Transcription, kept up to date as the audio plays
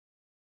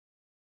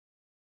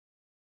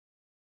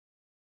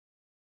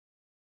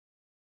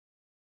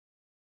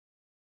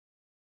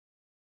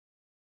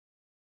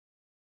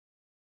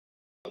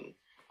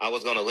I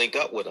was going to link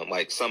up with him,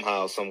 like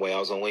somehow, some way I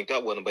was going to link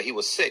up with him, but he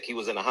was sick. He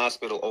was in the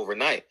hospital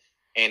overnight,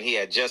 and he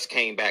had just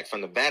came back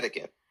from the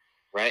Vatican,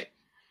 right?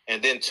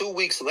 And then 2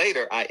 weeks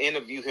later, I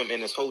interviewed him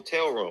in his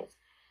hotel room,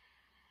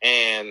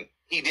 and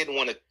he didn't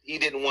want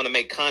to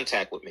make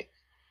contact with me.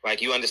 Like,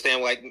 you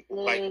understand,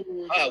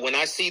 when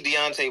I see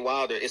Deontay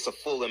Wilder, it's a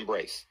full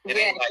embrace. It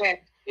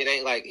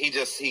ain't like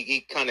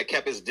he kind of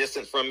kept his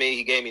distance from me.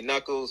 He gave me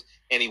knuckles,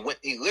 and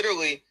he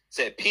literally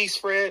said, "Peace,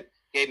 Fred,"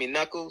 gave me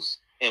knuckles,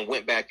 and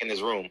went back in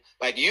his room.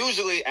 Like,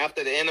 usually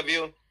after the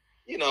interview,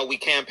 we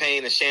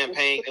campaign and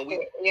champagne,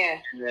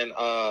 and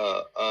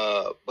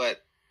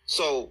but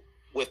so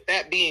with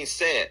that being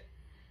said,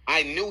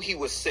 I knew he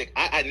was sick.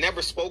 I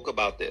never spoke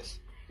about this.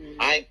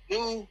 Mm-hmm. I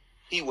knew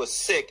he was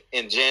sick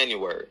in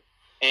January,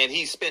 and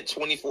he spent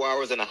 24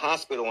 hours in a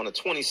hospital on the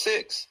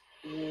 26th,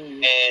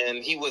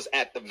 and he was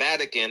at the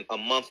Vatican a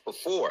month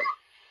before.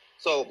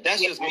 So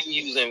that's just me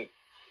using.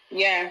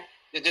 Yeah.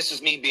 This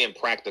is me being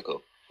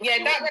practical.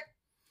 Yeah.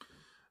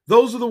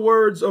 Those are the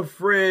words of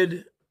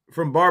Fred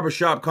from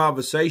Barbershop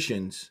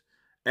Conversations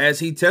as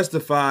he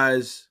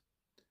testifies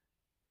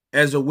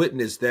as a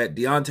witness that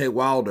Deontay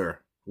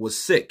Wilder was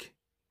sick,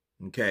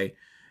 okay?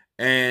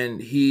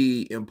 And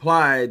he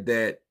implied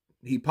that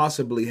he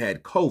possibly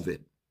had COVID,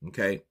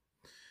 okay?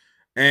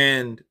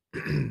 And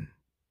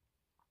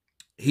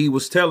he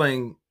was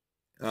telling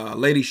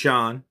Lady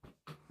Shan,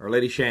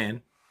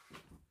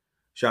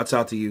 shouts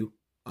out to you,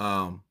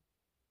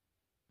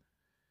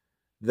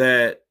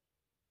 that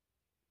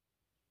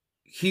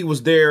he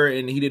was there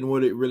and he didn't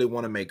really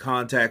want to make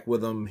contact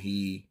with him.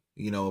 He,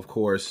 of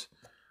course,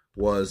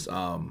 was,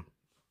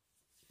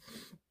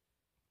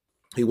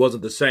 he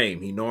wasn't the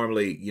same. He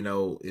normally,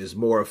 is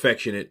more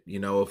affectionate,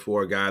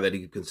 for a guy that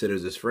he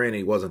considers his friend.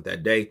 He wasn't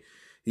that day.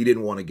 He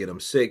didn't want to get him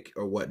sick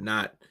or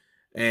whatnot.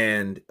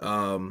 And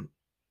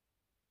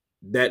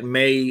that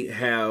may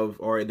have,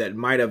 or that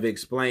might have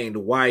explained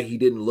why he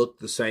didn't look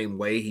the same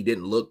way. He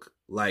didn't look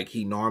like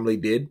he normally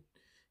did.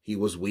 He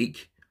was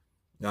weak.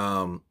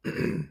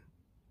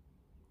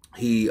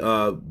 He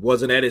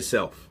wasn't at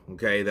himself,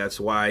 okay? That's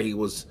why he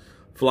was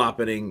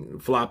flopping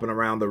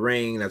around the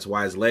ring. That's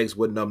why his legs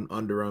wouldn't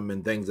under him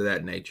and things of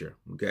that nature,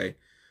 okay?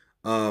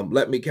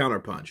 Let me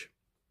counterpunch.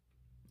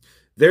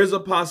 There's a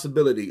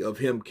possibility of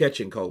him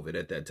catching COVID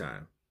at that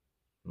time,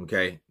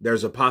 okay?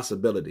 There's a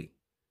possibility.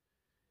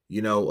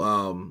 They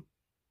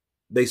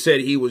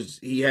said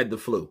he had the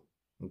flu,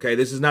 okay?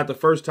 This is not the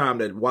first time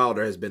that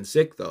Wilder has been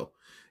sick, though.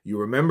 You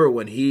remember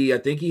when I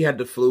think he had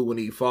the flu when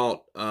he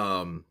fought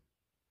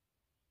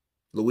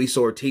Luis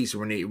Ortiz.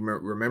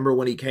 Remember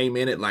when he came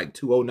in at like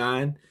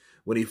 209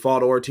 when he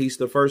fought Ortiz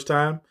the first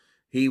time?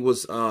 He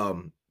was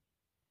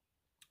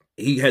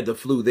he had the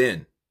flu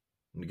then.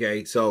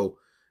 Okay, so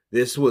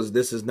this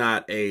is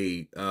not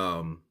a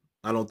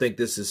I don't think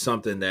this is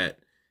something that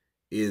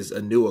is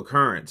a new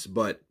occurrence,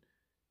 but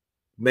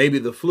maybe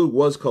the flu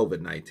was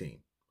COVID-19.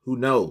 Who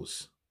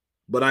knows?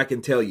 But I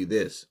can tell you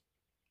this.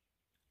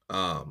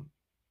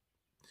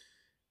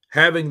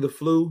 Having the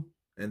flu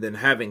and then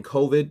having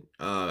COVID,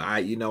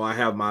 I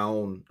have my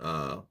own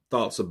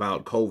thoughts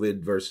about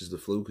COVID versus the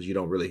flu, because you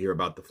don't really hear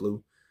about the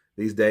flu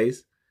these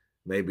days.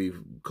 Maybe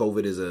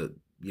COVID is a,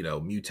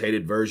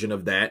 mutated version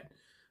of that,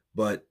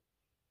 but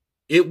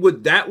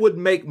that would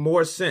make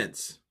more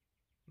sense.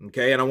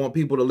 Okay. And I want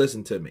people to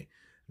listen to me.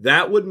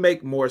 That would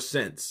make more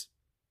sense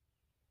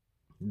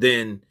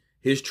than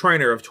his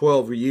trainer of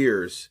 12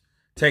 years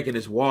taking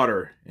his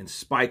water and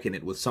spiking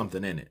it with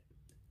something in it.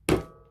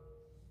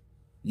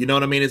 You know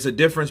what I mean? It's a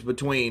difference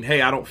between,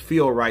 hey, I don't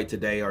feel right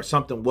today, or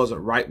something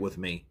wasn't right with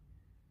me,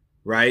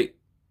 right?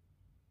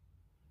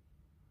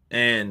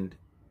 And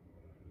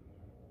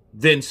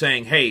then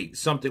saying, hey,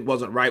 something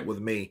wasn't right with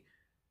me.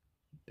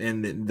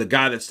 And the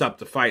guy that stopped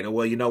the fight,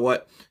 well, you know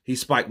what? He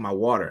spiked my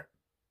water.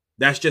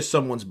 That's just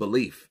someone's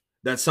belief.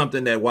 That's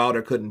something that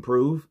Wilder couldn't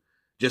prove.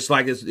 Just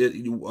like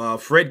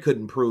Fred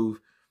couldn't prove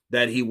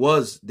that he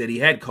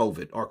had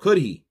COVID, or could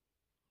he?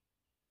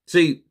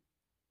 See,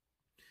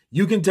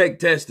 you can take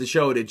tests to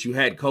show that you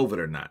had COVID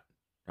or not.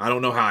 I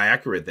don't know how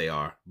accurate they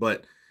are,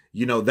 but,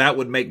 that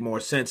would make more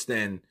sense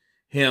than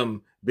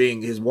him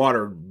his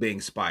water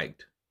being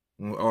spiked,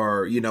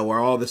 or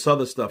all this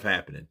other stuff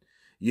happening,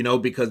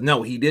 because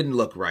no, he didn't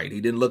look right. He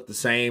didn't look the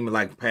same,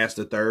 like past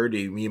the third.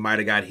 He might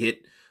have got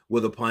hit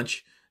with a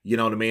punch, you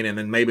know what I mean? And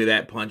then maybe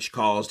that punch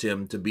caused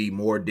him to be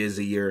more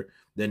dizzier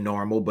than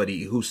normal, but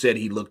who said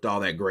he looked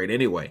all that great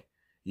anyway?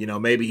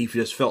 Maybe he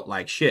just felt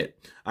like shit.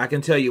 I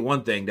can tell you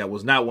one thing, that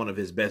was not one of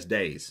his best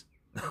days.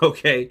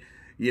 Okay?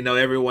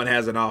 Everyone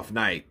has an off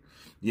night.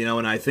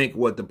 And I think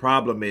what the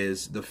problem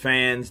is, the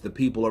fans, the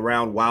people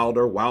around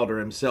Wilder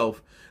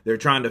himself, they're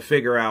trying to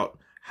figure out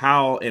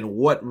how and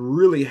what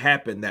really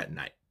happened that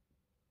night.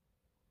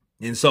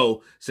 And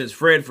so, since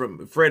Fred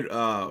from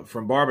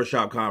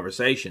Barbershop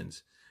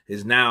Conversations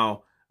is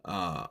now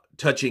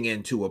touching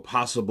into a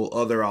possible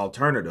other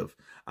alternative,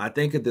 I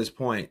think at this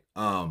point,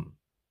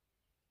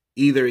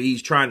 either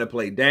he's trying to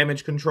play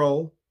damage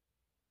control,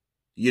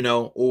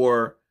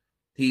 or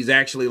he's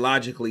actually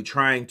logically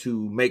trying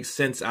to make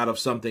sense out of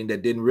something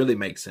that didn't really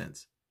make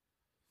sense.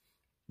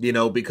 You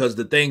know, because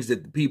the things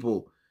that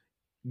people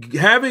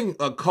having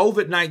a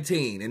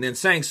COVID-19 and then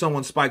saying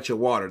someone spiked your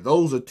water,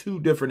 those are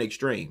two different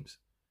extremes.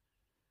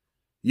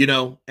 You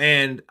know,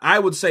 and I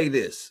would say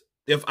this,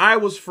 if I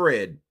was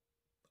Fred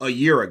a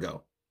year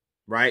ago,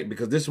 right?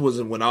 Because this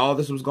wasn't when all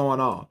this was going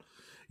on,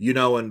 you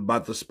know, and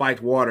about the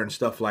spiked water and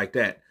stuff like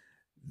that.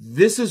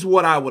 This is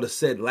what I would have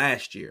said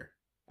last year.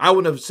 I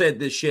wouldn't have said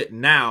this shit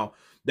now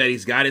that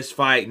he's got his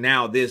fight.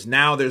 Now there's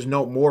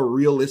no more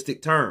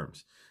realistic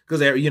terms.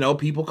 Because, you know,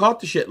 people caught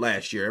the shit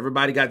last year.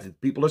 Everybody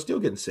people are still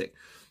getting sick.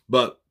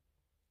 But,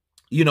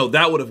 you know,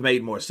 that would have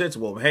made more sense.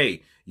 Well,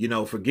 hey, you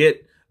know,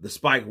 forget the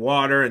spiked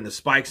water and the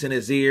spikes in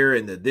his ear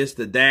and the this,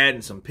 the that,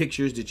 and some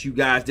pictures that you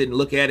guys didn't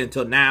look at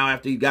until now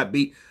after you got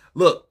beat.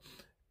 Look,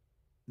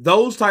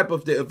 those type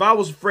of, if I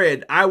was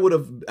Fred, I would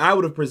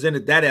have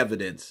presented that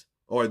evidence,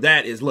 or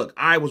that is, look,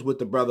 I was with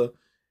the brother.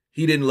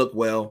 He didn't look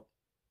well.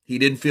 He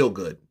didn't feel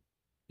good.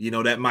 You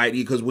know, that might,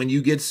 because when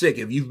you get sick,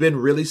 if you've been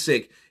really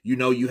sick, you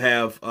know, you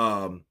have,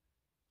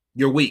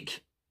 you're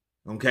weak.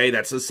 Okay.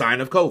 That's a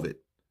sign of COVID.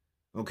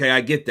 Okay.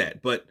 I get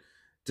that. But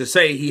to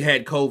say he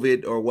had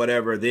COVID or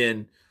whatever,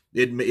 then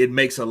it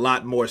makes a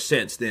lot more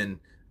sense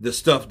than the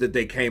stuff that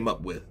they came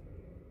up with.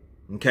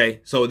 Okay.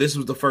 So this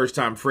was the first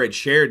time Fred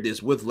shared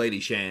this with Lady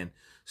Shan.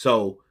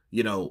 So,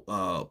 you know,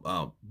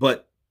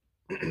 but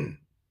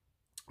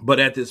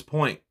at this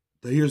point,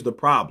 here's the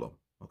problem.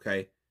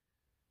 Okay.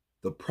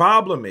 The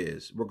problem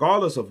is,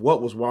 regardless of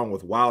what was wrong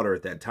with Wilder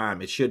at that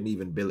time, it shouldn't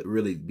even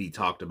really be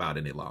talked about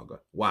any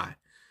longer. Why?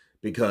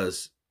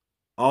 Because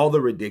all the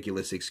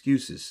ridiculous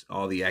excuses,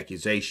 all the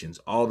accusations,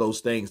 all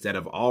those things that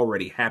have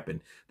already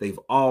happened, they've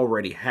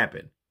already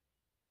happened.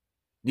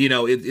 You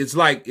know, it's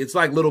like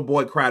little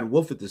boy cried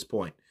wolf at this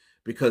point,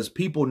 because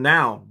people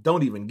now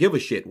don't even give a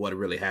shit what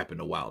really happened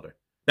to Wilder.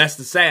 That's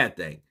the sad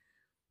thing.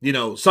 You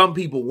know, some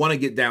people want to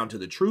get down to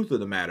the truth of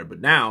the matter,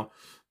 but now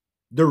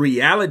the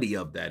reality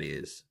of that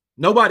is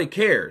nobody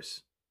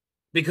cares,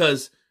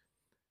 because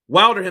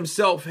Wilder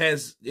himself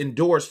has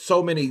endorsed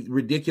so many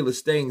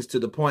ridiculous things to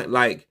the point,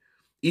 like,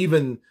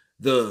 even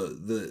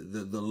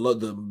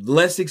the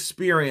less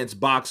experienced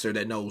boxer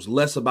that knows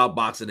less about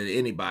boxing than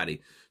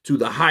anybody, to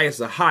the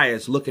highest of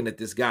highest, looking at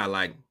this guy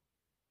like,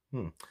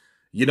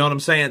 you know what I'm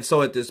saying?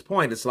 So at this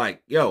point, it's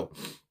like, yo,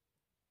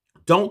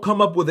 don't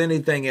come up with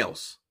anything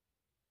else.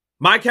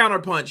 My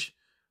counterpunch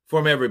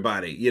from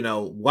everybody, you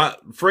know,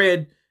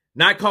 Fred,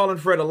 not calling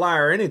Fred a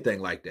liar or anything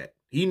like that.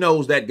 He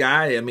knows that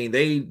guy. I mean,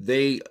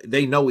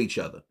 they know each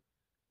other.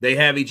 They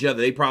have each other.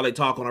 They probably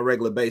talk on a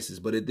regular basis.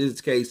 But in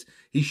this case,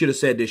 he should have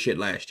said this shit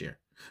last year.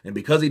 And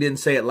because he didn't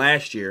say it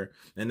last year,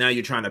 and now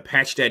you're trying to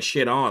patch that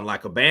shit on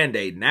like a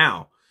Band-Aid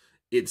now,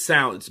 it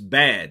sounds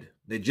bad.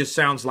 It just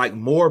sounds like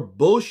more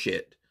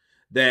bullshit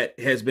that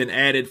has been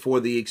added for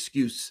the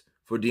excuse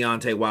for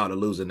Deontay Wilder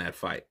losing that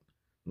fight.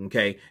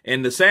 Okay?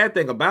 And the sad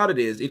thing about it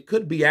is, it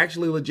could be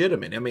actually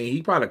legitimate. I mean,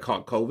 he probably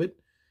caught COVID,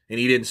 and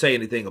he didn't say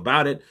anything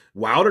about it.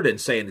 Wilder didn't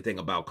say anything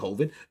about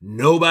COVID.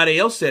 Nobody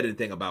else said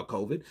anything about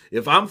COVID.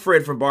 If I'm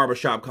Fred from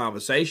Barbershop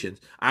Conversations,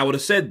 I would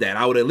have said that.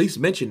 I would at least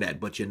mention that.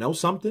 But you know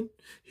something?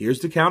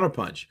 Here's the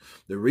counterpunch.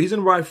 The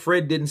reason why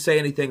Fred didn't say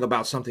anything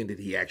about something that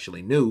he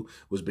actually knew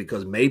was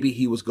because maybe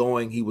he was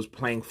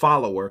playing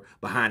follower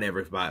behind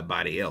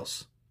everybody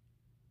else.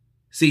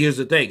 See, here's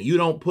the thing. You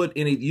don't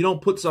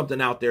put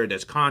something out there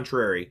that's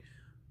contrary,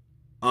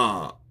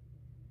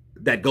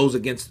 that goes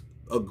against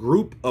a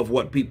group of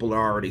what people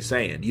are already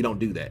saying. You don't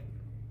do that.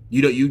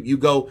 You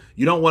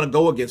don't want to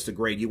go against the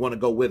grain. You want to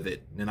go with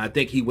it. And I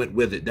think he went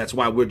with it. That's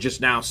why we're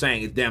just now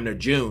saying it's damn near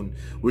June.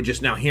 We're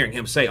just now hearing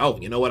him say, oh,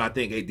 you know what? I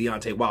think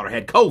Deontay Wilder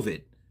had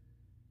COVID.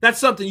 That's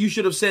something you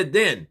should have said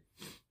then.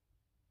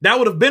 That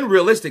would have been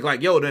realistic.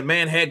 Like, yo, the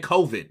man had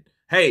COVID.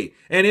 Hey,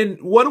 and then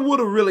what would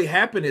have really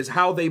happened is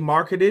how they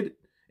marketed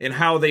and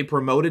how they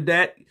promoted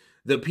that.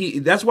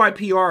 That's why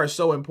PR is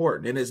so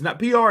important. And it's not,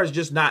 PR is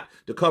just not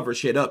to cover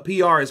shit up.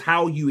 PR is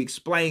how you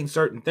explain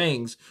certain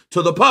things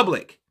to the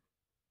public.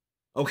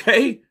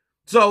 Okay?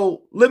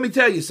 So let me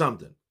tell you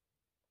something.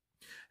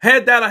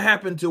 Had that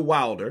happened to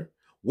Wilder,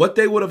 what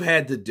they would have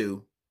had to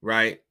do,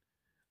 right?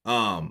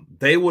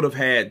 They would have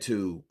had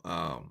to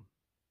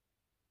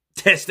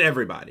test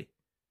everybody.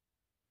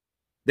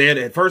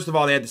 First of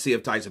all, they had to see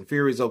if Tyson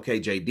Fury's okay,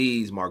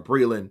 JD's, Mark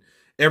Breland,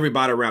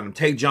 everybody around him,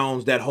 Tay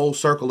Jones, that whole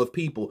circle of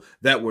people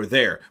that were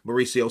there,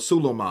 Mauricio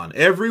Sulaiman,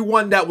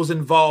 everyone that was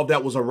involved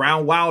that was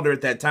around Wilder at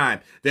that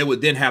time, they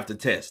would then have to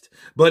test.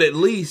 But at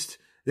least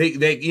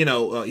they you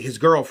know, his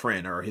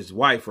girlfriend or his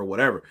wife or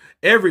whatever,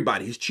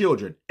 everybody, his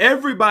children,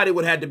 everybody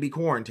would have to be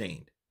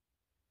quarantined.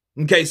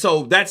 Okay,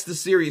 so that's the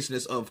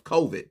seriousness of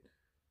COVID,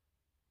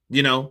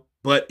 you know,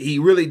 but he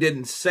really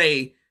didn't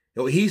say,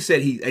 he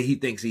said he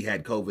thinks he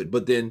had COVID,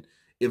 but then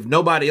if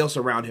nobody else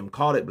around him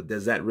caught it, but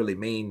does that really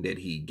mean that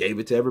he gave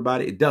it to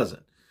everybody? It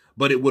doesn't.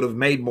 But it would have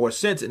made more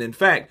sense. And in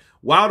fact,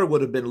 Wilder would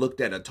have been looked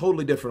at a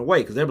totally different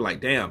way, because they'd be like,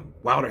 damn,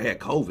 Wilder had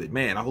COVID.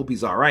 Man, I hope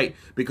he's all right.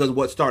 Because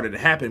what started to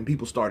happen,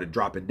 people started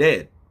dropping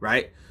dead.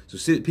 right?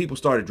 So people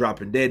started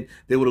dropping dead.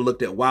 They would have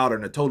looked at Wilder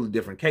in a totally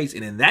different case.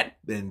 And in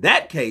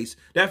that case,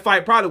 that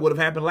fight probably would have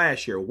happened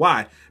last year.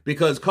 Why?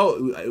 Because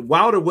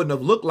Wilder wouldn't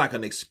have looked like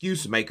an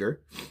excuse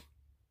maker.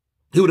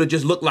 He would have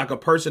just looked like a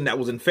person that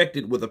was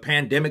infected with a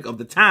pandemic of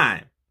the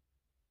time.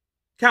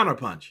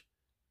 Counterpunch.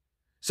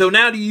 So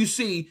now do you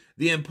see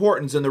the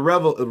importance and the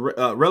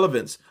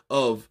relevance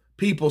of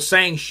people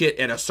saying shit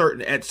at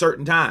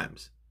certain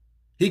times?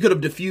 He could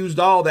have diffused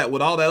all that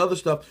with all that other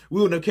stuff.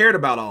 We wouldn't have cared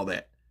about all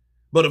that.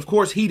 But of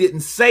course, he didn't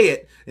say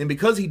it, and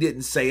because he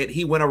didn't say it,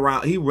 he went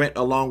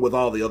along with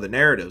all the other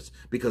narratives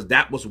because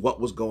that was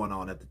what was going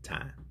on at the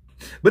time.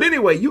 But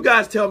anyway, you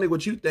guys tell me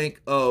what you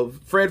think of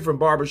Fred from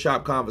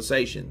Barbershop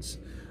Conversations,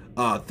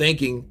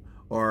 thinking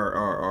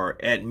or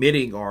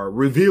admitting or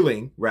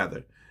revealing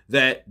rather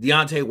that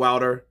Deontay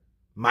Wilder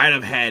might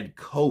have had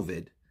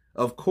COVID.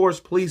 Of course,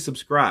 please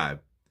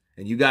subscribe,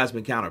 and you guys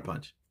been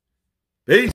Counterpunch. Peace.